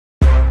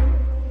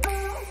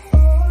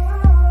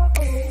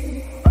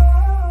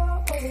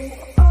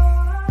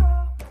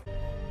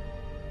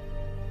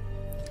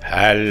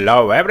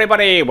Hello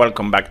everybody,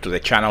 welcome back to the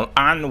channel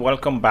and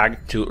welcome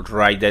back to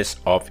Riders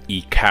of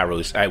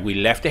Icarus. We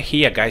left it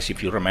here, guys,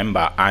 if you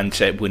remember, and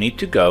we need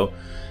to go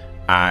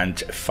and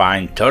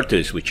find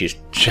Tortoise, which is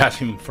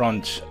just in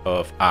front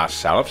of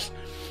ourselves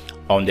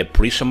on the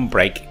Prison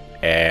Break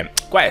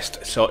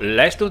quest. So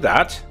let's do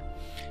that,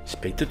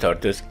 speak to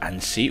Tortoise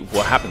and see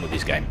what happened with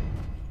this game.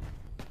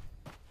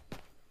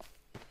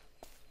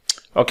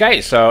 Okay,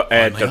 so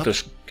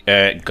Tortoise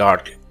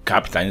guard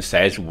Captain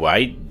says,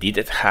 why did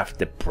it have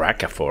the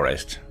Brakarr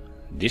forest?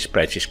 This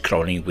place is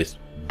crawling with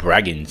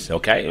dragons.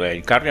 Okay,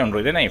 well, carry on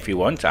reading if you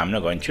want. I'm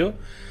not going to.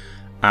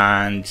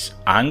 And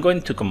I'm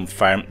going to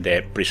confirm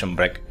the Prison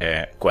Break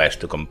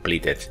quest to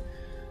complete it.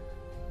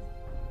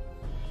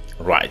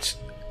 Right.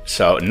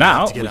 So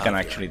now we can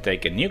actually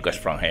take a new quest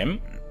from him.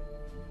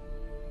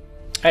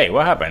 Hey,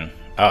 what happened?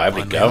 Oh, there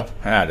we go.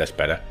 Ah, that's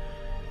better.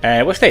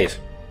 What's this?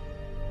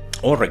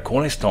 Oh,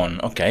 recall stone.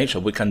 Okay, so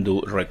we can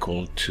do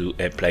recall to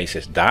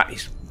places. That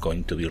is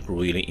going to be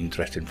really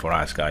interesting for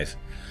us, guys.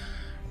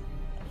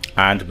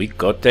 And we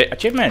got the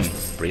achievement,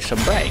 Prison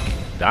Break.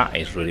 That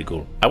is really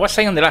cool. I was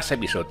saying in the last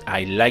episode,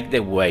 I like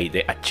the way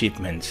the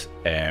achievements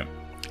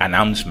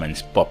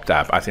announcements popped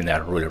up. I think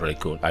they're really, really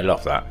cool. I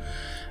love that.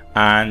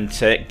 And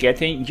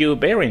getting you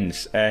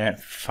bearings,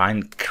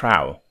 find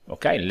crow.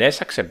 Okay,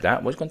 let's accept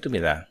that. What's going to be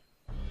that?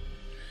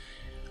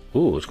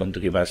 Ooh, it's going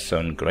to give us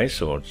some great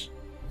swords.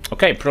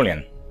 Okay,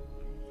 brilliant.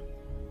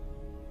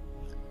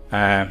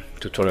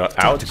 Tutorial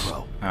out,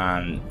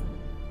 and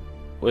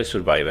we're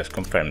survivors,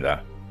 confirm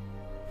that.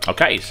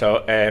 Okay,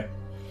 so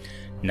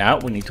now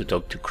we need to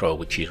talk to Crow,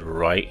 which is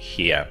right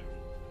here.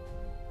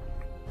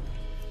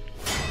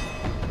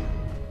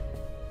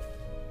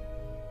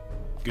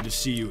 Good to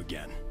see you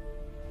again.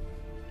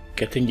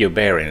 Getting your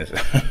bearings.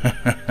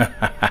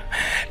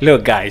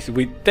 Look, guys,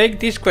 we take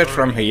this quest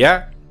from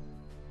here.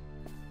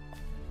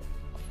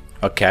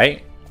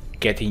 Okay.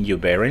 Getting you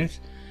bearings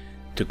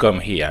to come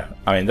here.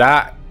 I mean,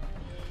 that,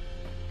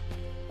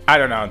 I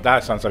don't know,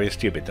 that sounds very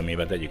stupid to me,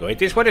 but there you go.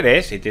 It is what it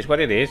is. It is what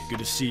it is. Good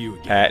to see you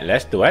again.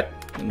 Let's do it.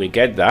 We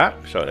get that,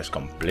 so let's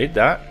complete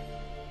that.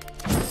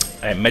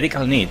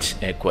 Medical needs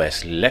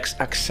quest. Let's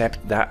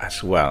accept that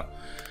as well.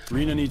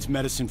 Rena needs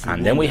medicine for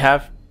and then we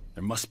have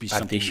there must be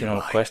additional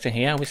question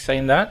here. Are we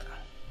saying that?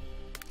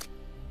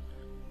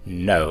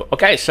 No.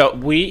 Okay, so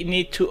we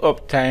need to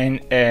obtain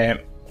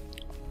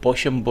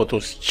potion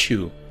bottles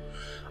 2.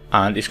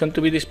 And it's going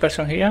to be this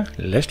person here.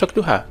 Let's talk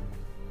to her.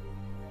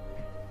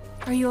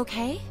 Are you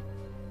okay?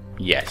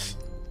 Yes.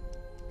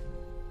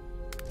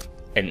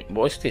 And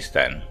what's this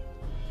then?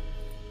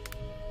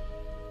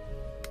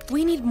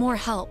 We need more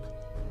help.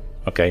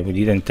 Okay, we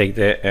didn't take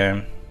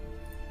the...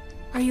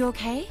 Are you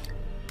okay?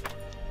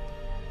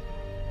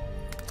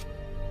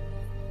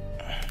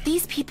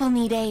 These people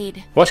need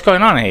aid. What's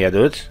going on here,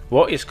 dudes?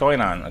 What is going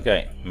on?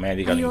 Okay,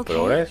 medical in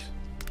progress.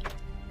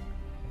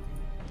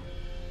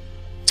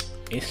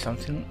 Is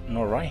something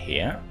not right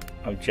here?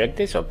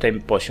 Objectives, obtain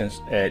potions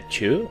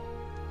 2.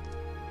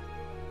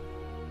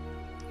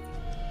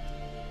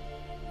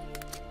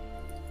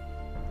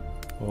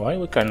 Why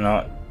we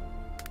cannot?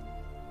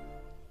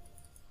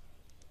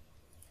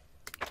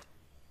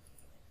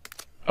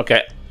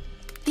 Okay.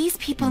 These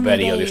people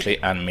very need obviously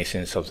aid. I'm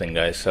missing something,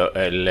 guys. So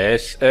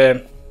let's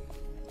do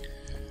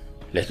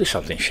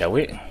something, shall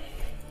we?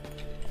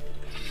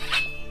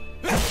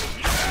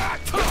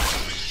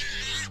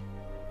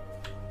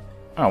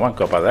 Oh, one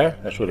copper there.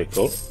 That's really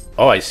cool.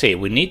 Oh, I see.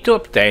 We need to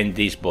obtain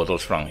these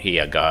bottles from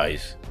here,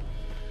 guys.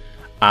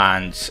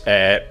 And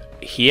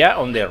here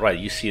on the right,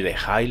 you see the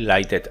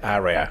highlighted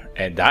area.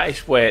 And that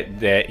is where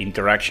the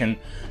interaction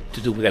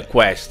to do with the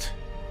quest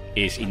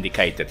is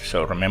indicated.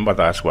 So remember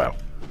that as well.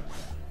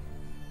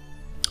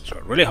 So I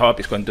really hope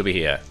it's going to be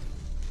here.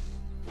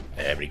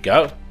 There we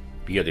go.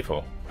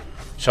 Beautiful.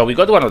 So we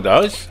got one of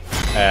those.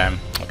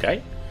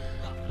 Okay.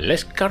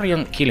 Let's carry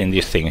on killing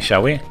this thing,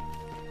 shall we?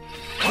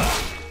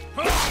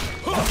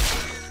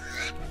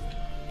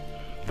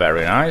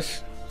 Very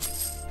nice.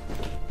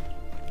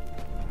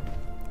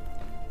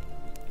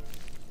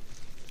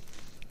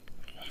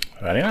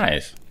 Very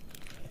nice.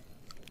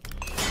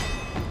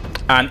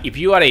 And if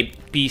you are a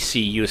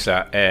PC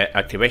user,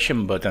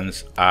 activation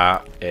buttons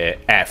are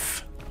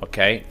F,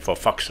 okay, for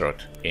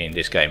Foxtrot in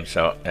this game.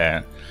 So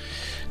there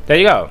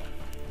you go.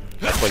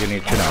 That's what you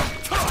need to know.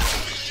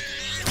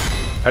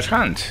 First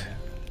hunt.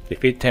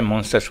 Defeat 10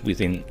 monsters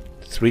within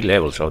 3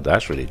 levels. Oh,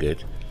 that's really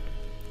good.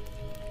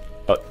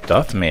 Oh,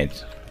 tough mid.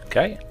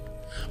 Okay,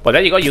 well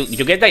there you go.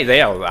 You get the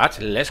idea of that.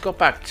 Let's go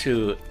back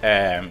to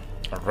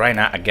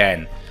Rena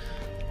again,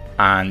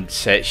 and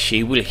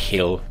she will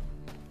heal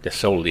the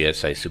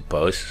soldiers, I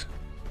suppose.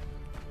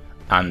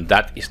 And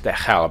that is the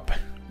help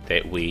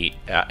that we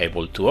are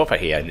able to offer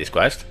here in this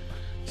quest.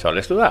 So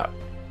let's do that.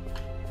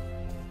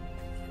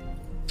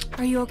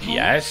 Are you okay?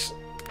 Yes.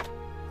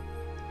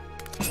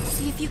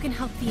 See if you can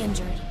help the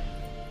injured.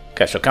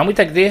 Okay, so can we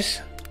take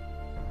this?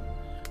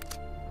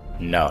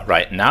 No,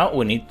 right now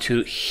we need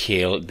to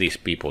heal these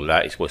people.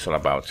 That is what it's all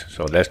about.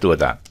 So let's do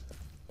that.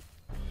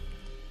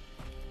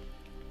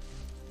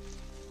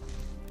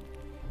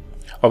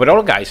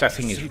 Overall, guys, I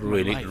think it's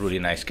really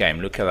nice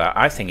game. Look at that.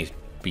 I think it's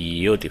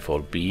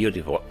beautiful.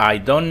 I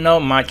don't know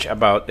much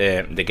about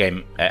the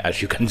game,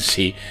 as you can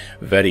see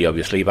very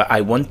obviously, but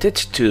I wanted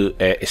to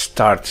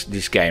start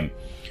this game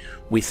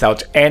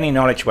without any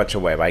knowledge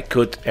whatsoever. I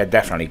could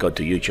definitely go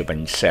to YouTube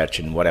and search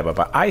and whatever,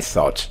 but I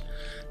thought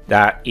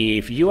that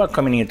if you are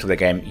coming into the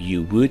game,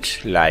 you would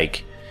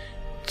like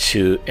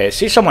to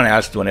see someone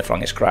else doing it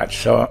from scratch.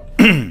 So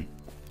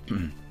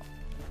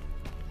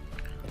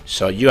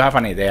so you have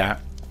an idea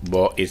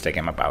what is the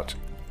game about.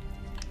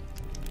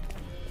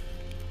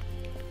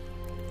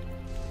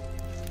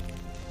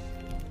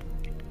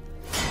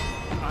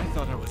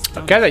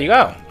 Okay, there you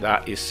go.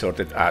 That is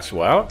sorted as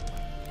well.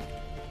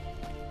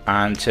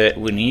 And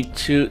we need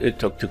to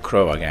talk to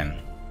Crow again.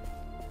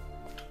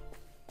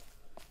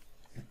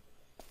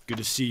 Good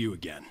to see you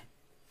again.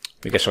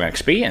 We get some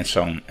XP and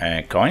some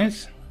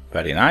coins.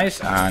 Very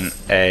nice. And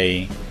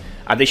a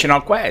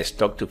additional quest.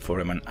 Talk to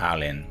Foreman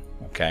Allen.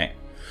 Okay.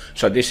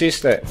 So this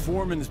is the...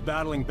 Foreman's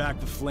battling back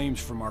the flames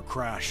from our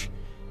crash.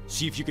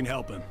 See if you can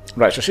help him.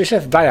 Right, so this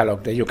is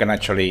dialogue that you can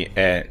actually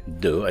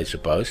do, I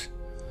suppose.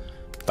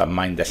 But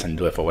mine doesn't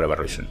do it for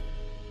whatever reason.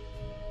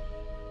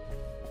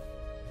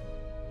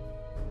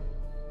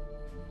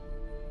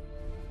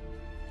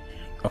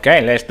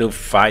 Okay, let's do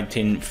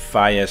Fighting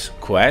Fires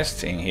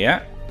quest in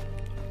here.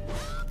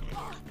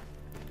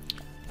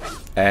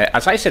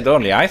 As I said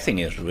earlier, I think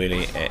it's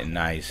really a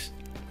nice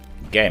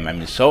game. I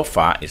mean, so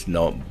far it's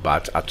not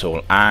bad at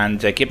all. And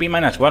keep in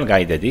mind as well,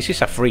 guys, that this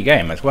is a free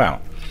game as well.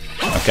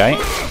 Okay,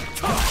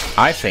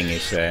 I think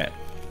it's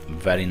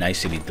very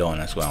nicely done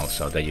as well.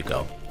 So there you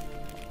go.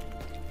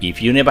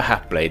 If you never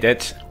have played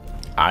it,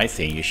 I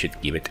think you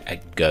should give it a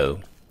go.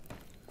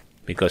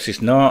 Because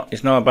it's not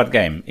a bad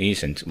game, it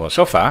isn't. Well,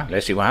 so far,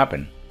 let's see what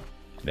happened.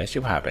 Let's see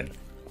what happened.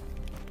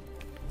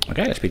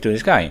 Okay, let's speak to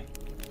this guy.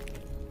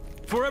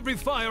 For every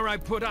fire I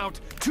put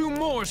out, 2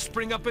 more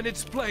spring up in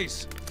its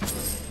place.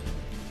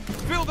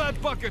 Fill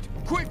that bucket,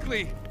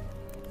 quickly!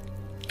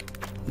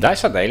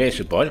 That's a daily, I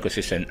suppose, because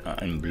it's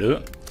in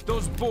blue.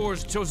 Those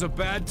boars chose a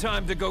bad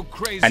time to go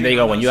crazy. And there you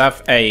go, when you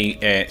have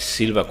a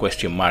silver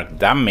question mark,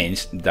 that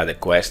means that the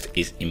quest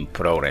is in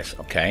progress,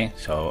 okay?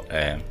 So,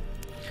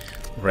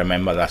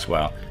 remember that as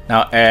well.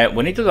 Now,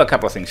 we need to do a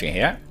couple of things in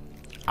here.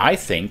 I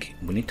think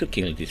we need to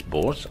kill these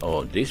boars,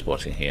 or these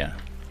boars in here.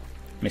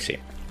 Let me see.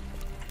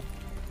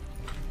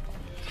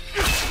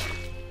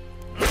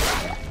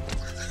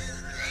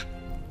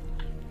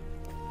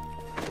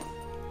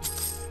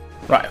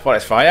 Right,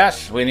 forest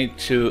fires. We need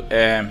to...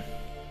 let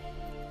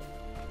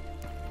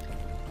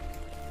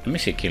me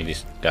see, kill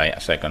this guy a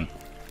second.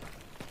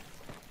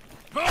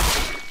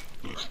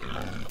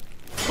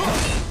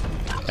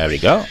 There we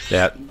go.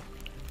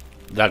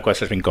 That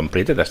quest has been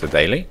completed. That's the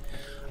daily.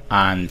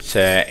 And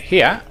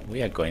here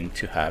we are going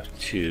to have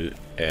to...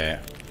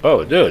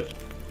 oh, dude.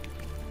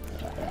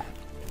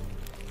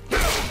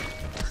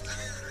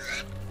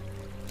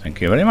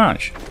 Thank you very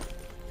much.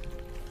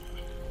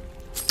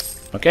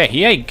 Okay,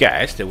 here I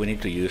guess that we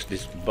need to use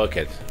this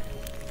bucket.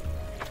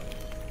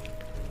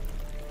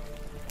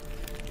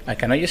 I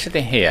cannot use it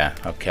in here,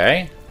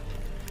 okay.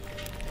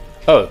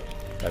 Oh,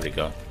 there we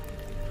go.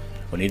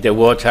 We need the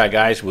water,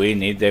 guys, we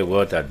need the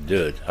water.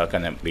 Dude, how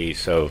can it be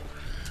so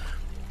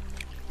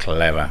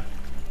clever?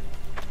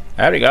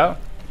 There we go.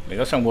 We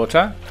got some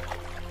water.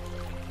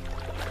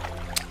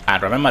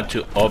 And remember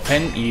to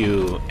open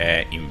your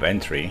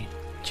inventory,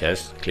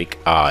 just click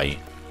I.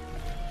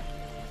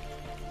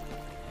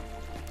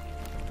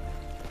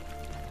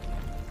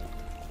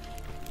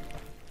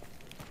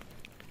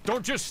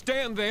 Don't just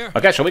stand there.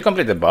 Okay, so we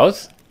completed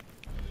both.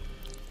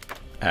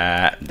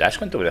 That's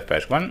going to be the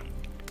first one.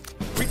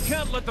 We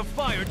can't let the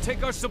fire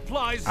take our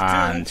supplies.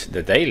 And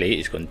the daily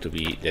is going to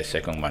be the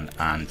second one.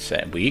 And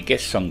we get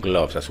some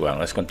gloves as well.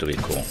 That's going to be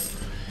cool.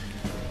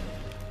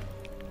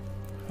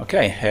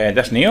 Okay,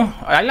 that's new.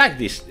 I like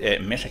this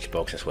message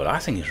box as well. I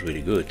think it's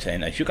really good.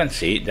 And as you can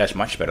see, that's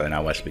much better than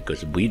ours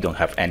because we don't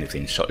have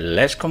anything. So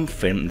let's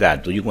confirm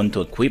that. Do you want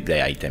to equip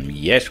the item?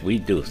 Yes, we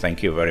do.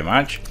 Thank you very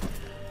much.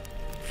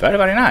 Very,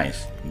 very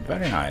nice.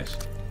 Very nice.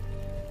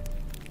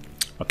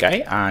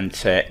 Okay, and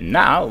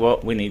now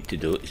what we need to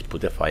do is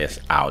put the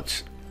fires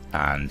out.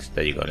 And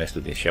there you go. Let's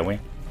do this, shall we?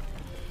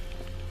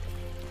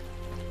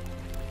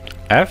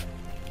 F.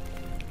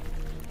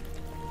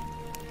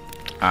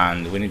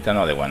 And we need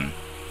another one.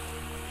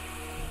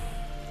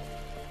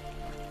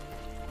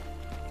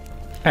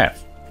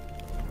 F.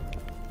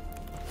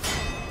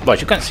 But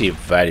you can see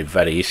very,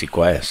 very easy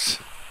quests.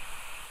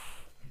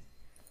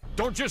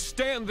 Don't just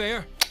stand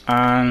there.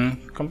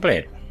 And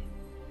complete.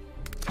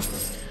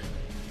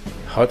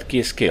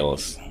 Hotkey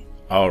skills.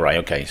 Alright,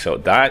 okay, so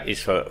that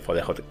is for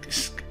the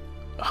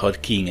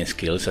hotkeying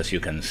skills, as you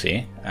can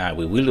see.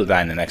 We will do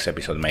that in the next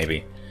episode,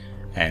 maybe,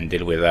 and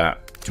deal with that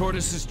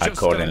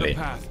accordingly.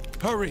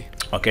 Hurry.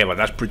 Okay, but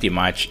that's pretty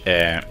much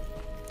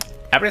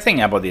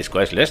everything about this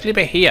quest. Let's leave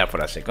it here for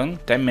a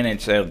second. 10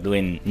 minutes of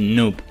doing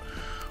noob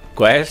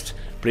quest.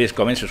 Please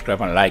comment,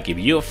 subscribe, and like if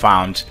you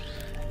found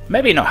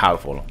maybe not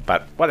helpful,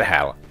 but what the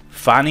hell,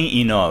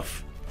 funny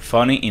enough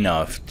funny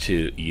enough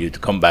to you to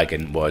come back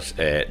and watch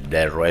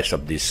the rest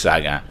of this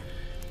saga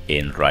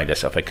in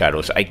Riders of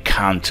Icarus. I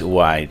can't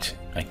wait.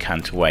 I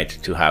can't wait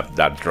to have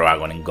that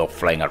dragon and go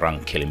flying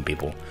around killing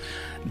people.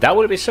 That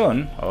will be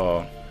soon,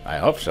 or I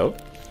hope so.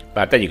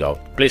 But there you go.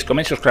 Please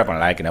comment, subscribe, and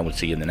like, and I will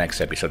see you in the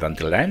next episode.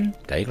 Until then,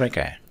 take great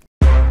care.